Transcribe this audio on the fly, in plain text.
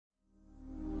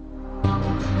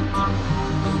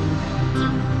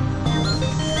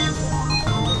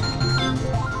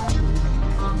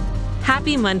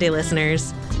Happy Monday,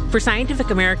 listeners. For Scientific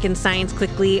American Science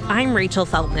Quickly, I'm Rachel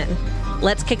Feltman.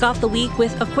 Let's kick off the week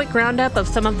with a quick roundup of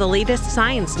some of the latest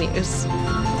science news.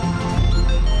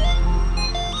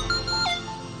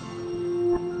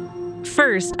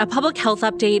 First, a public health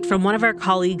update from one of our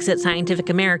colleagues at Scientific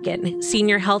American,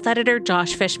 Senior Health Editor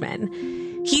Josh Fishman.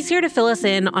 He's here to fill us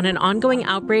in on an ongoing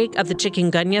outbreak of the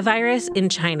Chikungunya virus in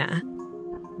China.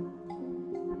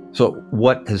 So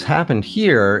what has happened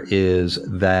here is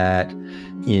that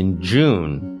in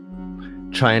June,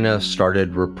 China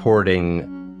started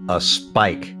reporting a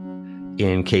spike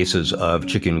in cases of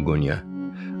chikungunya.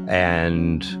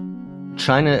 And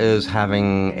China is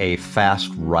having a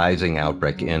fast rising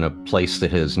outbreak in a place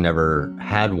that has never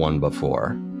had one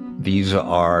before. These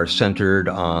are centered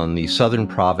on the southern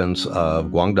province of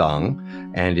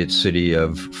Guangdong and its city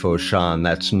of Foshan,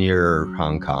 that's near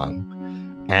Hong Kong.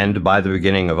 And by the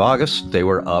beginning of August, they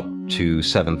were up to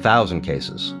 7,000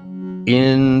 cases.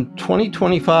 In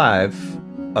 2025,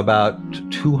 about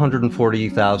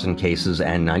 240,000 cases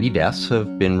and 90 deaths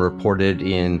have been reported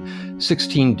in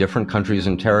 16 different countries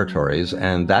and territories,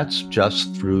 and that's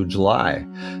just through July.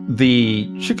 The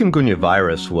chikungunya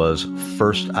virus was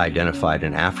first identified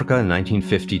in Africa in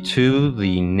 1952.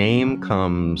 The name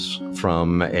comes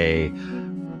from a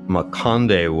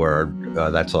Makonde word,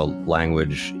 that's a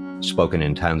language spoken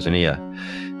in Tanzania,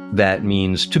 that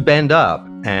means to bend up,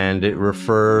 and it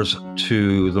refers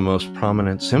to the most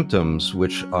prominent symptoms,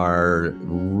 which are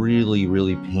really,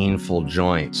 really painful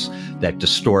joints that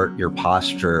distort your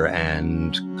posture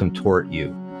and contort you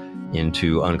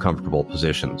into uncomfortable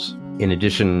positions. In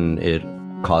addition, it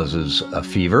causes a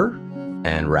fever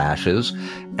and rashes,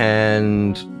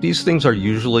 and these things are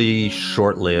usually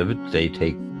short-lived. They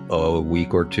take a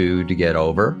week or two to get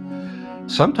over.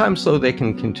 Sometimes, though, they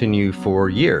can continue for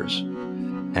years.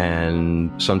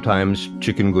 And sometimes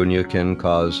chikungunya can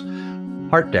cause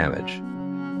heart damage.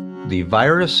 The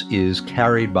virus is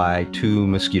carried by two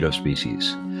mosquito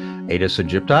species, Aedes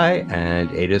aegypti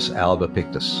and Aedes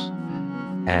albopictus.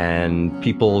 And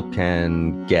people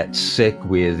can get sick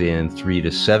within 3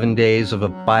 to 7 days of a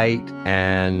bite.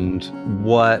 And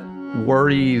what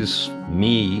worries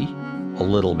me a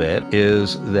little bit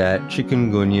is that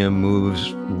chikungunya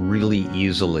moves really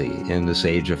easily in this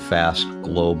age of fast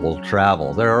global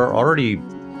travel. There are already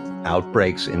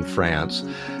outbreaks in France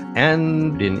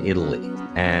and in Italy,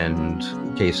 and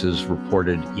cases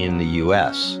reported in the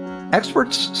US.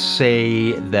 Experts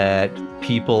say that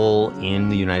people in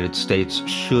the United States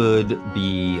should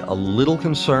be a little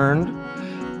concerned.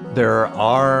 There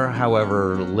are,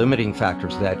 however, limiting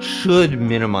factors that should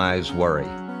minimize worry.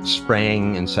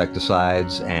 Spraying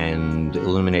insecticides and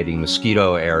eliminating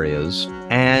mosquito areas.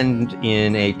 And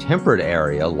in a temperate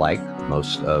area like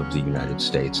most of the United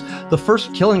States, the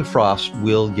first killing frost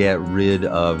will get rid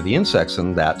of the insects,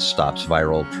 and that stops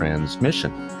viral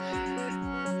transmission.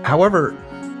 However,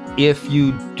 if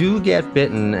you do get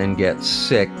bitten and get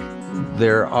sick,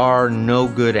 there are no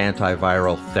good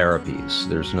antiviral therapies.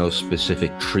 There's no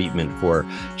specific treatment for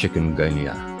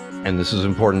chikungunya. And this is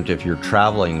important if you're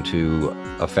traveling to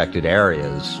affected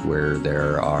areas where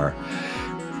there are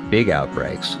big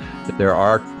outbreaks. There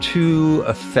are two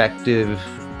effective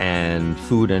and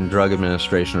Food and Drug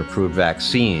Administration approved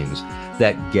vaccines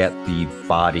that get the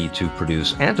body to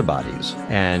produce antibodies.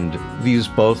 And these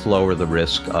both lower the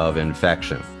risk of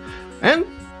infection. And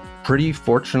pretty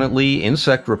fortunately,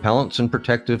 insect repellents and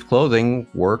protective clothing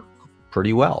work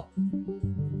pretty well.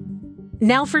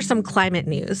 Now for some climate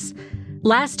news.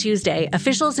 Last Tuesday,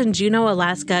 officials in Juneau,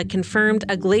 Alaska confirmed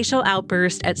a glacial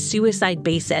outburst at Suicide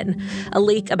Basin, a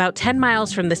lake about 10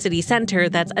 miles from the city center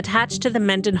that's attached to the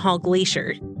Mendenhall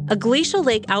Glacier. A glacial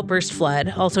lake outburst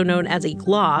flood, also known as a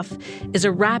GLOF, is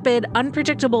a rapid,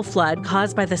 unpredictable flood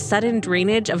caused by the sudden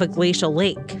drainage of a glacial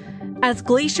lake. As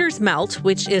glaciers melt,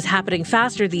 which is happening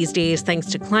faster these days thanks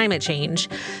to climate change,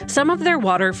 some of their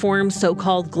water forms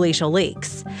so-called glacial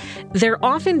lakes. They're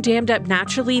often dammed up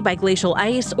naturally by glacial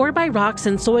ice or by rocks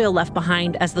and soil left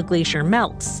behind as the glacier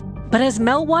melts. But as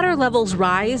meltwater levels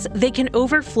rise, they can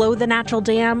overflow the natural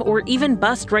dam or even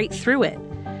bust right through it.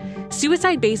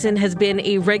 Suicide Basin has been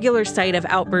a regular site of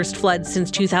outburst floods since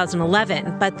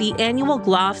 2011, but the annual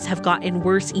GLOFs have gotten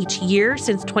worse each year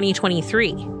since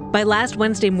 2023. By last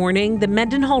Wednesday morning, the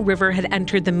Mendenhall River had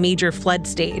entered the major flood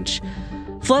stage.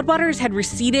 Floodwaters had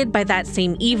receded by that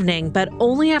same evening, but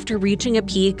only after reaching a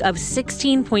peak of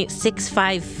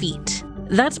 16.65 feet.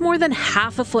 That's more than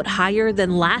half a foot higher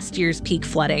than last year's peak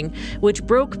flooding, which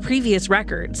broke previous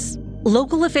records.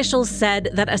 Local officials said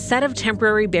that a set of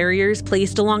temporary barriers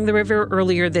placed along the river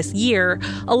earlier this year,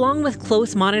 along with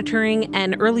close monitoring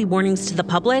and early warnings to the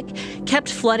public,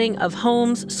 kept flooding of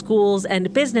homes, schools,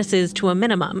 and businesses to a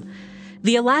minimum.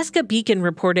 The Alaska Beacon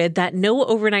reported that no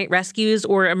overnight rescues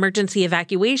or emergency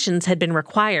evacuations had been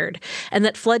required, and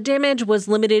that flood damage was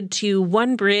limited to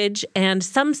one bridge and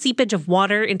some seepage of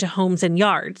water into homes and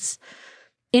yards.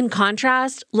 In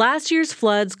contrast, last year's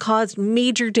floods caused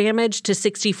major damage to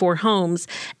 64 homes,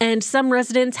 and some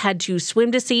residents had to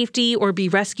swim to safety or be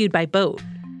rescued by boat.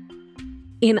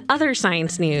 In other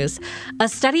science news, a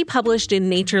study published in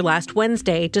Nature last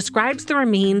Wednesday describes the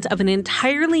remains of an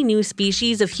entirely new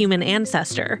species of human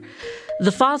ancestor.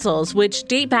 The fossils, which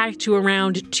date back to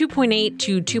around 2.8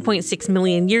 to 2.6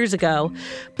 million years ago,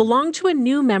 belong to a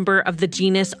new member of the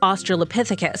genus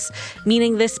Australopithecus,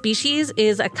 meaning this species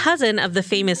is a cousin of the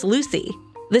famous Lucy.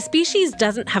 The species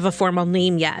doesn't have a formal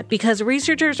name yet because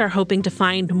researchers are hoping to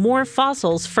find more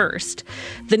fossils first.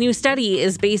 The new study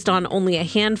is based on only a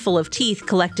handful of teeth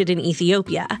collected in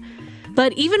Ethiopia.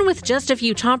 But even with just a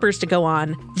few chompers to go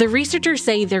on, the researchers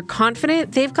say they're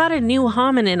confident they've got a new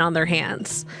hominin on their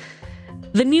hands.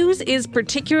 The news is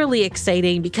particularly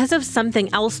exciting because of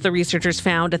something else the researchers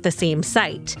found at the same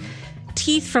site: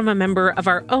 teeth from a member of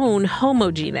our own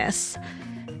Homo genus.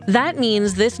 That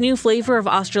means this new flavor of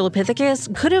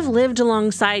Australopithecus could have lived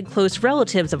alongside close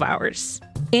relatives of ours.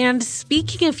 And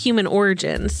speaking of human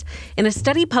origins, in a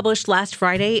study published last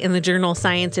Friday in the journal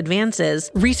Science Advances,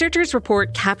 researchers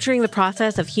report capturing the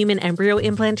process of human embryo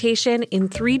implantation in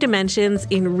 3 dimensions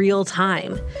in real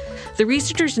time. The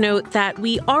researchers note that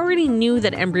we already knew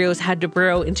that embryos had to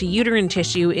burrow into uterine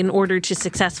tissue in order to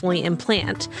successfully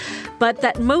implant, but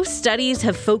that most studies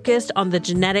have focused on the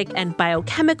genetic and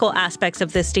biochemical aspects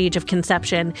of this stage of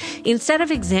conception instead of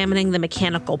examining the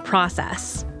mechanical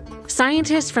process.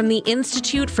 Scientists from the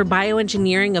Institute for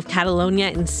Bioengineering of Catalonia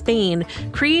in Spain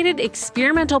created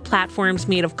experimental platforms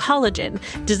made of collagen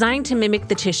designed to mimic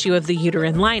the tissue of the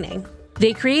uterine lining.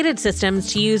 They created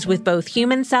systems to use with both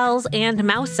human cells and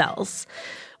mouse cells.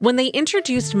 When they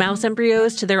introduced mouse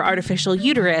embryos to their artificial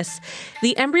uterus,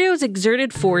 the embryos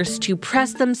exerted force to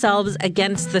press themselves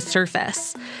against the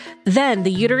surface. Then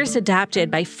the uterus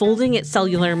adapted by folding its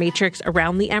cellular matrix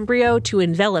around the embryo to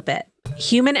envelop it.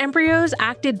 Human embryos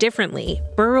acted differently,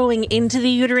 burrowing into the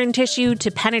uterine tissue to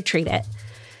penetrate it.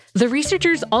 The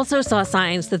researchers also saw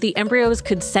signs that the embryos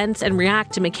could sense and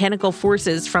react to mechanical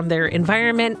forces from their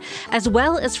environment, as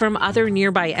well as from other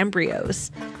nearby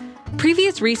embryos.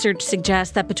 Previous research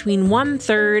suggests that between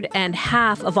 1/3 and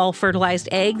half of all fertilized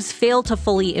eggs fail to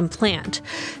fully implant,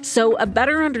 so a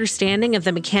better understanding of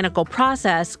the mechanical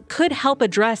process could help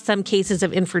address some cases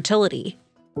of infertility.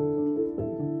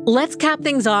 Let's cap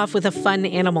things off with a fun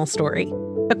animal story.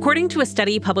 According to a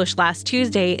study published last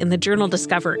Tuesday in the journal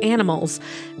Discover Animals,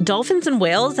 dolphins and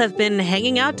whales have been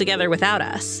hanging out together without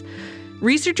us.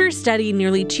 Researchers studied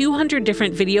nearly 200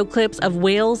 different video clips of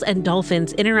whales and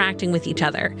dolphins interacting with each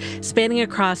other, spanning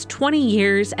across 20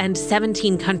 years and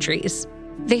 17 countries.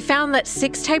 They found that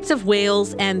 6 types of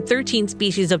whales and 13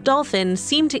 species of dolphins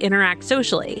seem to interact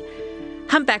socially.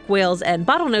 Humpback whales and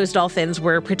bottlenose dolphins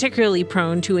were particularly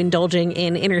prone to indulging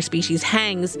in interspecies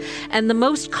hangs, and the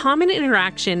most common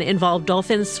interaction involved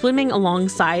dolphins swimming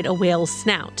alongside a whale's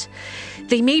snout.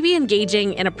 They may be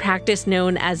engaging in a practice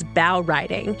known as bow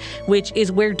riding, which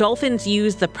is where dolphins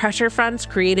use the pressure fronts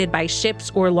created by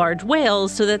ships or large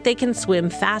whales so that they can swim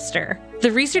faster.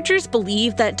 The researchers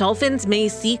believe that dolphins may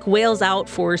seek whales out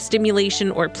for stimulation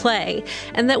or play,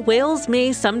 and that whales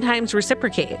may sometimes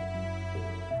reciprocate.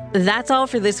 That's all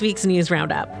for this week's News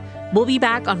Roundup. We'll be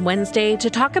back on Wednesday to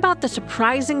talk about the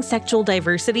surprising sexual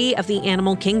diversity of the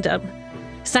animal kingdom.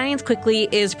 Science Quickly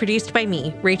is produced by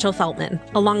me, Rachel Feltman,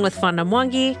 along with Fonda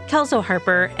Mwangi, Kelso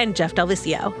Harper, and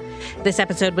DelViscio. This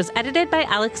episode was edited by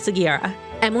Alex Sugiura.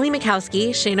 Emily Makowski,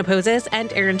 Shayna Posses,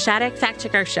 and Aaron Shattuck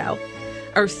fact-check our show.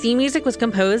 Our theme music was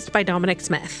composed by Dominic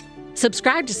Smith.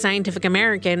 Subscribe to Scientific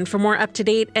American for more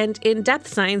up-to-date and in-depth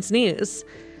science news.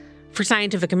 For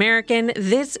Scientific American,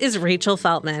 this is Rachel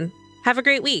Feltman. Have a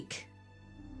great week.